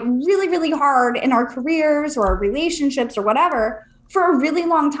try really, really hard in our careers or our relationships or whatever for a really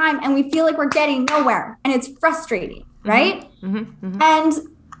long time, and we feel like we're getting nowhere, and it's frustrating, right? And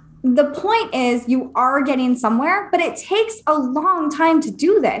the point is you are getting somewhere, but it takes a long time to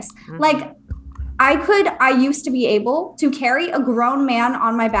do this. Like, I used to be able to carry a grown man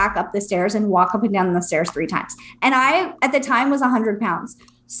on my back up the stairs and walk up and down the stairs 3 times. And I, at the time, was 100 pounds.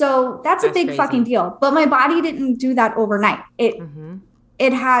 So that's a big crazy. Fucking deal. But my body didn't do that overnight. It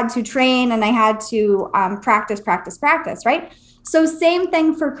had to train, and I had to practice, right? So same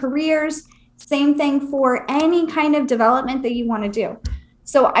thing for careers, same thing for any kind of development that you want to do.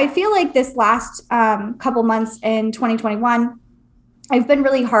 So I feel like this last couple months in 2021, I've been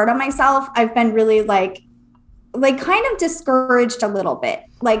really hard on myself. I've been really like like kind of discouraged a little bit.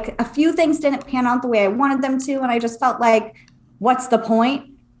 Like a few things didn't pan out the way I wanted them to. And I just felt like, what's the point?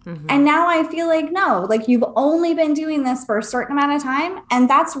 Mm-hmm. And now I feel like, no, like you've only been doing this for a certain amount of time and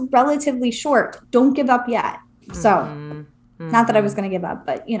that's relatively short. Don't give up yet. So not that I was going to give up,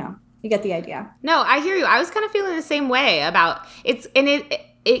 but you know, you get the idea. No, I hear you. I was kind of feeling the same way about it's, and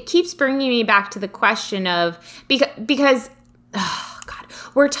it keeps bringing me back to the question of, because oh God,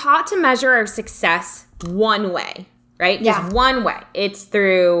 we're taught to measure our success one way, right? Yeah. Just one way. It's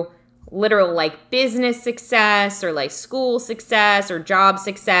through literal like business success or like school success or job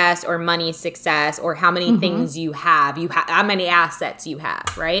success or money success or how many things you have, how many assets you have,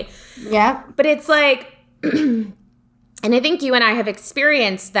 right? Yeah. But it's like, and I think you and I have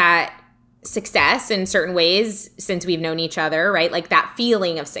experienced that success in certain ways since we've known each other, right? Like that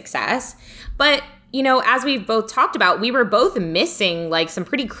feeling of success. But you know, as we've both talked about, we were both missing like some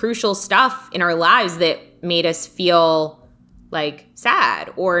pretty crucial stuff in our lives that made us feel like sad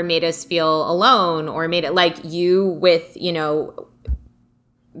or made us feel alone or made it like you with, you know,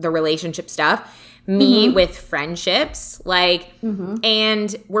 the relationship stuff, me with friendships, like,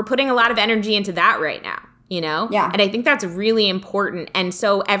 and we're putting a lot of energy into that right now, you know? Yeah. And I think that's really important. And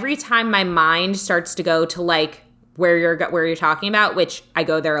so every time my mind starts to go to like where you're talking about, which I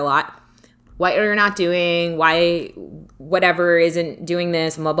go there a lot, what you're not doing, why whatever isn't doing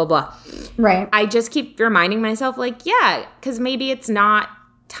this, blah, blah, blah. Right. I just keep reminding myself like, yeah, because maybe it's not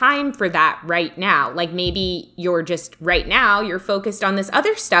time for that right now. Like maybe you're just right now, you're focused on this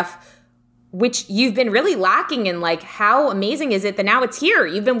other stuff, which you've been really lacking in. Like, how amazing is it that now it's here?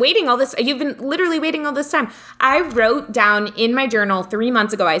 You've been literally waiting all this time. I wrote down in my journal 3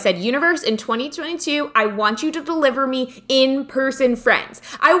 months ago, I said, universe, in 2022, I want you to deliver me in-person friends.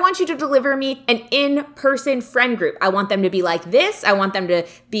 I want you to deliver me an in-person friend group. I want them to be like this. I want them to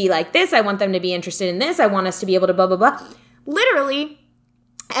be like this. I want them to be interested in this. I want us to be able to blah, blah, blah. Literally,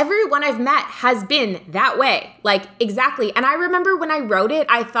 everyone I've met has been that way. Like, exactly. And I remember when I wrote it,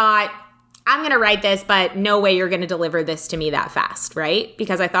 I thought, I'm going to write this, but no way you're going to deliver this to me that fast, right?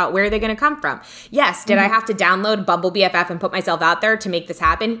 Because I thought, where are they going to come from? Yes. Did I have to download Bumble BFF and put myself out there to make this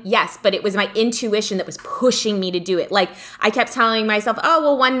happen? Yes. But it was my intuition that was pushing me to do it. Like I kept telling myself,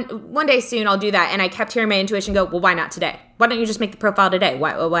 oh, well, one day soon I'll do that. And I kept hearing my intuition go, well, why not today? Why don't you just make the profile today?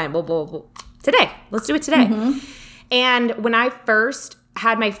 Why today? Let's do it today. And when I first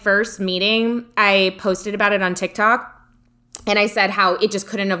had my first meeting, I posted about it on TikTok. And I said how it just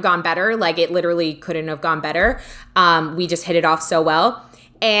couldn't have gone better. Like it literally couldn't have gone better. We just hit it off so well.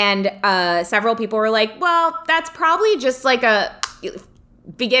 And several people were like, well, that's probably just like a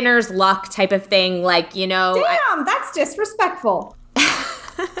beginner's luck type of thing. Like, you know. Damn, that's disrespectful. Was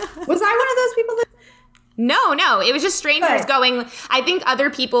I one of those people that... No. It was just strangers going. I think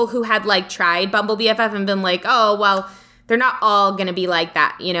other people who had like tried Bumble BFF and been like, oh, well, they're not all going to be like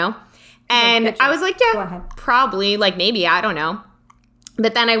that, you know. And I was like, yeah, probably, like maybe, I don't know.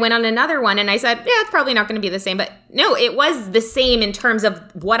 But then I went on another one and I said, yeah, it's probably not going to be the same. But no, it was the same in terms of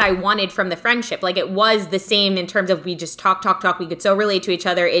what I wanted from the friendship. Like it was the same in terms of we just talk. We could so relate to each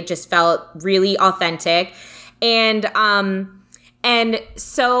other. It just felt really authentic. And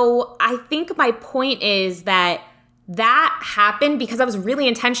so I think my point is that happened because I was really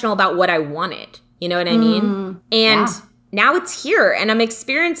intentional about what I wanted. You know what I mean? And now it's here and I'm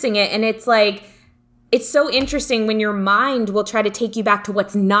experiencing it. And it's like, it's so interesting when your mind will try to take you back to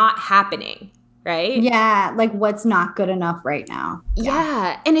what's not happening, right? Yeah, like what's not good enough right now.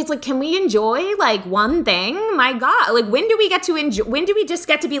 Yeah. And it's like, can we enjoy like one thing? My God, like when do we get to enjoy? When do we just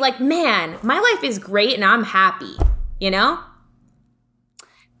get to be like, man, my life is great and I'm happy, you know?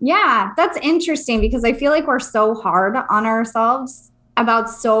 Yeah, that's interesting because I feel like we're so hard on ourselves about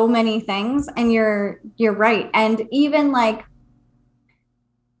so many things, and you're right. And even like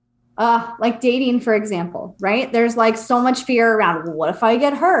dating, for example, right? There's like so much fear around, well, what if I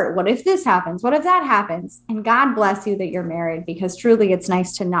get hurt? What if this happens? What if that happens? And God bless you that you're married, because truly it's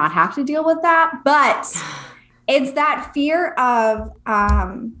nice to not have to deal with that. But it's that fear of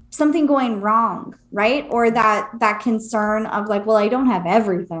something going wrong, right? Or that concern of like, well, I don't have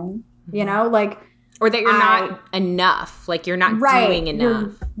everything, you know, like, or that you're not enough, like you're not doing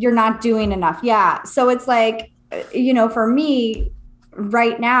enough. You're not doing enough. Yeah. So it's like, you know, for me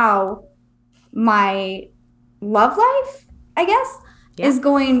right now, my love life, I guess, is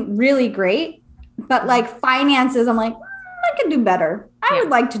going really great. But like finances, I'm like, I can do better. I would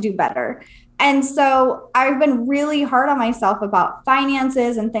like to do better. And so I've been really hard on myself about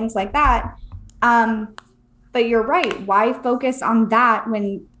finances and things like that. But you're right. Why focus on that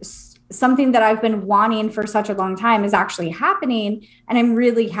when something that I've been wanting for such a long time is actually happening, and I'm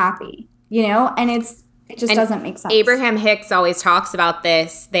really happy, you know? And It just doesn't make sense. Abraham Hicks always talks about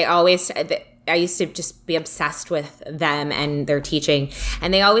this. I used to just be obsessed with them and their teaching.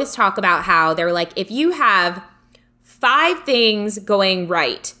 And they always talk about how they're like, if you have 5 things going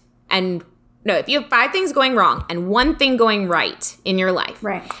right if you have 5 things going wrong and 1 thing going right in your life,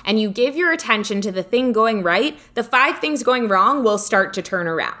 right, and you give your attention to the thing going right, the 5 things going wrong will start to turn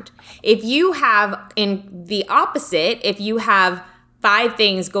around. If you have, in the opposite, if you have 5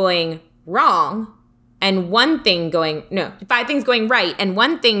 things going wrong and 5 things going right and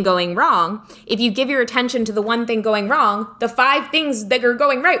 1 thing going wrong, if you give your attention to the 1 thing going wrong, the 5 things that are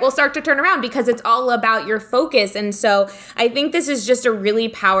going right will start to turn around because it's all about your focus. And so I think this is just a really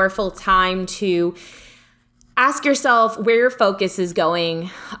powerful time to ask yourself where your focus is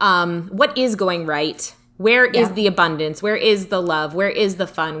going, what is going right, where is the abundance, where is the love, where is the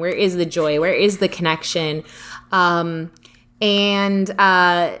fun, where is the joy, where is the connection,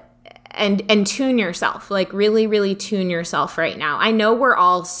 and tune yourself, like really, really tune yourself right now. I know we're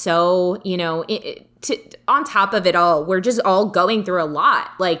all so, on top of it all, we're just all going through a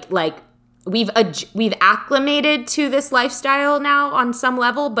lot. Like we've acclimated to this lifestyle now on some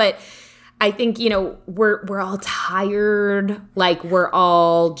level, but I think, we're all tired. Like we're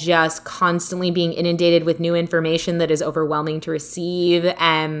all just constantly being inundated with new information that is overwhelming to receive.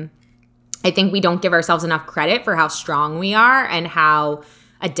 And I think we don't give ourselves enough credit for how strong we are and how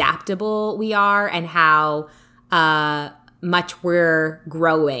adaptable we are and how much we're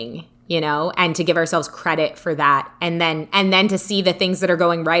growing, and to give ourselves credit for that. And then to see the things that are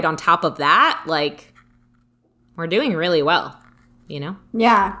going right on top of that, like we're doing really well,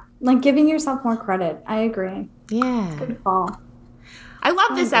 Yeah. Like giving yourself more credit. I agree. Yeah. Good call. I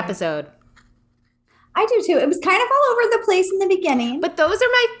love this episode. I do too. It was kind of all over the place in the beginning. But those are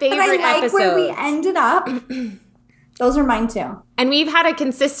my favorite but I like episodes. Where we ended up. Those are mine too. And we've had a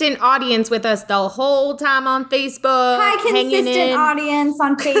consistent audience with us the whole time on Facebook. Hi, consistent audience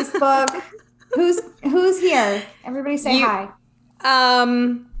on Facebook. Who's here? Everybody say hi.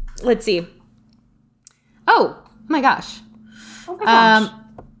 Let's see. Oh my gosh. Oh my gosh.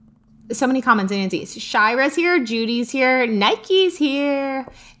 So many comments, Nancy. Shira's here. Judy's here. Nike's here.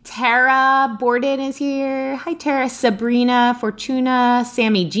 Tara Borden is here. Hi, Tara. Sabrina, Fortuna,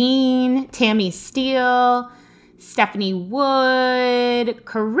 Sammy Jean, Tammy Steele, Stephanie Wood,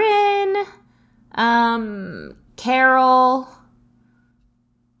 Corinne, Carol.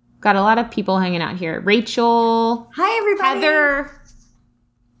 Got a lot of people hanging out here. Rachel. Hi, everybody. Heather.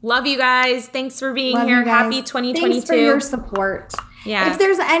 Love you guys. Thanks for being here. Happy 2022. Thanks for your support. Yeah. If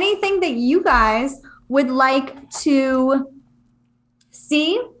there's anything that you guys would like to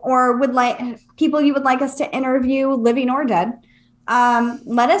see or would like people you would like us to interview, living or dead,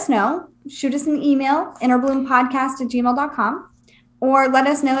 let us know. Shoot us an email, innerbloom.podcast@gmail.com, or let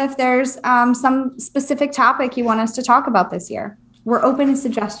us know if there's some specific topic you want us to talk about this year. We're open to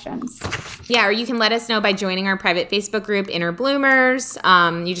suggestions. Yeah, or you can let us know by joining our private Facebook group, Inner Bloomers.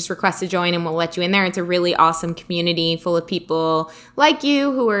 You just request to join and we'll let you in there. It's a really awesome community full of people like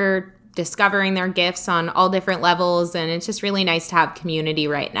you who are discovering their gifts on all different levels. And it's just really nice to have community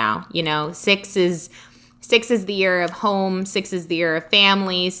right now. 6 is the year of home. 6 is the year of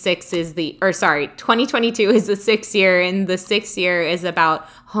family. 2022 is the 6th year. And the 6th year is about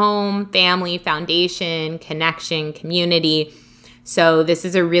home, family, foundation, connection, community. So this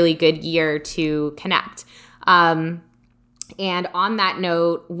is a really good year to connect. And on that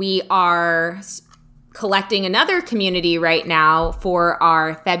note, we are collecting another community right now for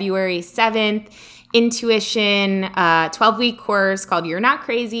our February 7th intuition 12-week course called You're Not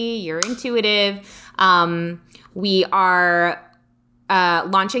Crazy, You're Intuitive. We are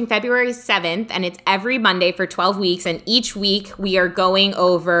launching February 7th, and it's every Monday for 12 weeks. And each week we are going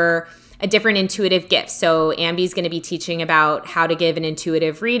over a different intuitive gift. So Ambi's going to be teaching about how to give an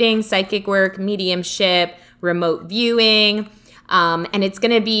intuitive reading, psychic work, mediumship, remote viewing. And it's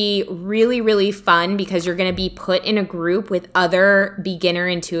going to be really, really fun because you're going to be put in a group with other beginner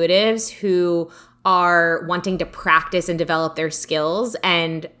intuitives who are wanting to practice and develop their skills.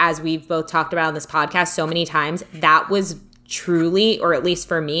 And as we've both talked about on this podcast so many times, that was truly, or at least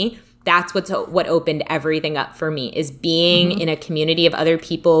for me, that's what opened everything up for me, is being in a community of other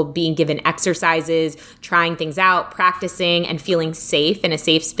people, being given exercises, trying things out, practicing, and feeling safe in a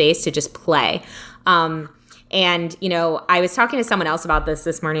safe space to just play. And, I was talking to someone else about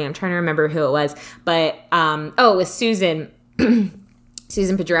this morning. I'm trying to remember who it was, but it was Susan.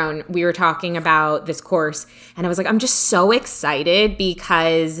 Susan Padron, we were talking about this course, and I was like, I'm just so excited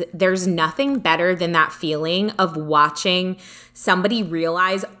because there's nothing better than that feeling of watching somebody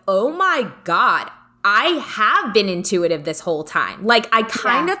realize, oh my God, I have been intuitive this whole time. Like, I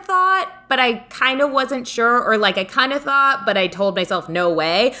kind of thought, but I kind of wasn't sure. Or like, I kind of thought, but I told myself, no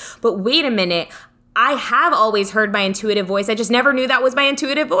way. But wait a minute. I have always heard my intuitive voice. I just never knew that was my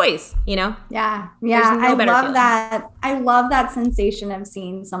intuitive voice, you know? Yeah. Yeah. I love that. I love that sensation of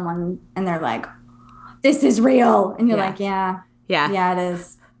seeing someone and they're like, this is real. And you're like, yeah, it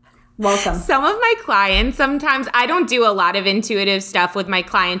is. Welcome. Some of my clients, sometimes I don't do a lot of intuitive stuff with my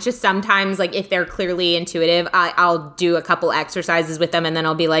clients. Just sometimes, like if they're clearly intuitive, I'll do a couple exercises with them. And then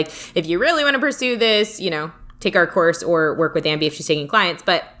I'll be like, if you really want to pursue this, you know, take our course or work with Ambi if she's taking clients.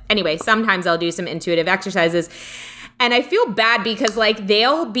 But anyway, sometimes I'll do some intuitive exercises. And I feel bad because like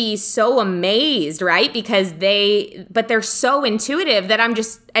they'll be so amazed, right? Because they're so intuitive that I'm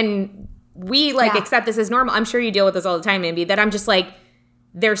just, and we like accept this as normal. I'm sure you deal with this all the time, Ambi, that I'm just like,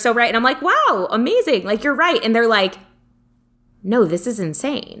 they're so right. And I'm like, wow, amazing. Like, you're right. And they're like, no, this is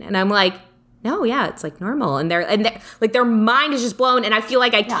insane. And I'm like, no, yeah, it's like normal. And they're like, their mind is just blown. And I feel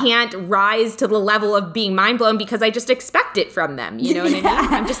like I can't rise to the level of being mind blown because I just expect it from them. You know what I mean?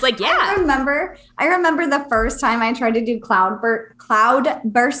 I'm just like, yeah. I remember the first time I tried to do cloud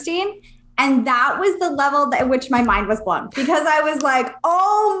bursting. And that was the level at which my mind was blown because I was like,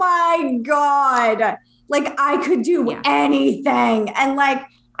 oh my God. Like I could do anything. And like,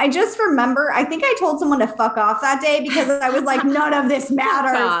 I just remember, I think I told someone to fuck off that day because I was like, none of this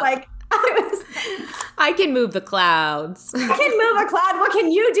matters. Like I can move the clouds. I can move a cloud. What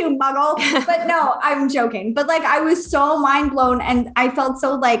can you do, muggle? But no, I'm joking. But like, I was so mind blown and I felt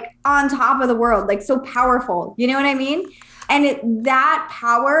so like on top of the world, like so powerful. You know what I mean? And that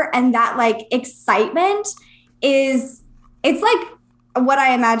power and that like excitement it's like, what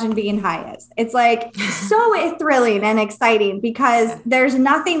I imagine being high is. It's like so thrilling and exciting because there's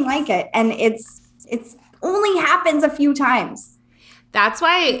nothing like it. And it's only happens a few times. That's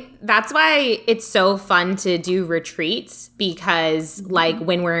why it's so fun to do retreats because like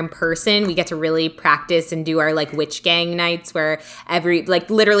when we're in person, we get to really practice and do our like witch gang nights where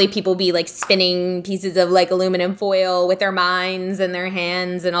literally people be like spinning pieces of like aluminum foil with their minds and their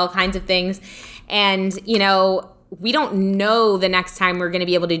hands and all kinds of things. And, you know, we don't know the next time we're going to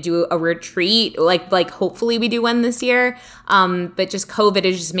be able to do a retreat. Like hopefully we do one this year. But just COVID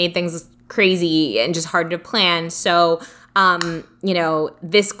has just made things crazy and just hard to plan. So, you know,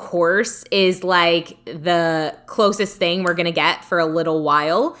 this course is like the closest thing we're going to get for a little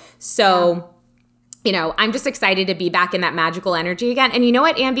while. So, you know, I'm just excited to be back in that magical energy again. And you know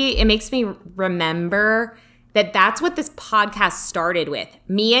what, Ambi? It makes me remember that's what this podcast started with.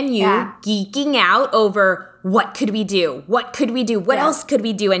 Me and you geeking out over what could we do? What could we do? What else could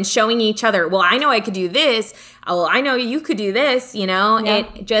we do? And showing each other, well, I know I could do this. Oh, I know you could do this, you know? Yeah.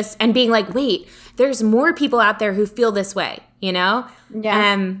 And being like, wait, there's more people out there who feel this way, you know?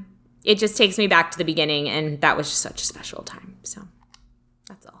 Yeah. It just takes me back to the beginning, and that was just such a special time. So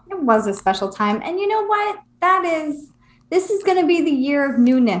that's all. It was a special time. And you know what? This is going to be the year of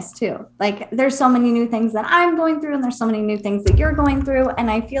newness too. Like there's so many new things that I'm going through and there's so many new things that you're going through.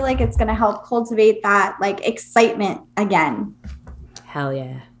 And I feel like it's going to help cultivate that like excitement again. Hell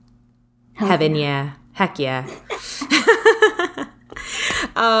yeah. Heaven yeah. Heck yeah.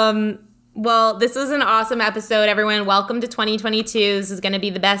 Well, this was an awesome episode, everyone. Welcome to 2022. This is going to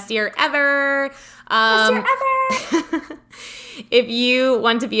be the best year ever. Best year ever. If you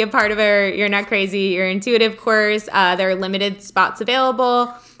want to be a part of our You're Not Crazy, You're Intuitive course, there are limited spots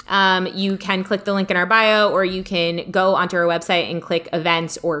available. You can click the link in our bio, or you can go onto our website and click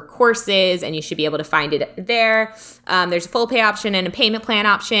events or courses, and you should be able to find it there. There's a full pay option and a payment plan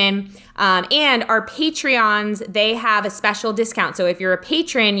option. And our Patreons, they have a special discount. So if you're a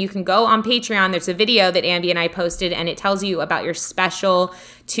patron, you can go on Patreon. There's a video that Ambi and I posted, and it tells you about your special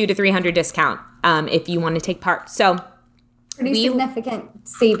 $200 to $300 discount if you want to take part. So pretty significant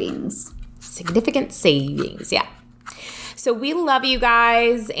savings. Significant savings, yeah. So we love you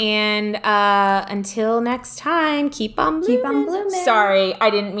guys, and until next time, keep on blooming. Keep on blooming. Sorry,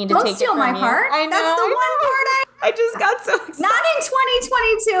 I didn't mean to take it from you. Don't steal my part. I know. That's the one part I just got so excited. Not in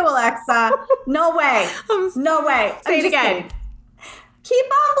 2022, Alexa. No way. No way. Say it again. Kidding. Keep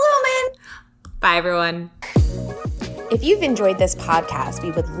on blooming. Bye, everyone. If you've enjoyed this podcast,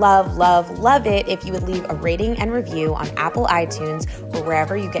 we would love, love, love it if you would leave a rating and review on Apple iTunes or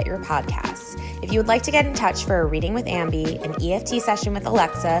wherever you get your podcasts. If you would like to get in touch for a reading with Ambi, an EFT session with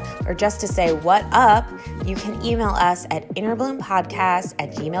Alexa, or just to say what up, you can email us at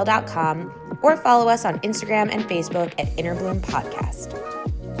innerbloompodcast@gmail.com or follow us on Instagram and Facebook at Innerbloom Podcast.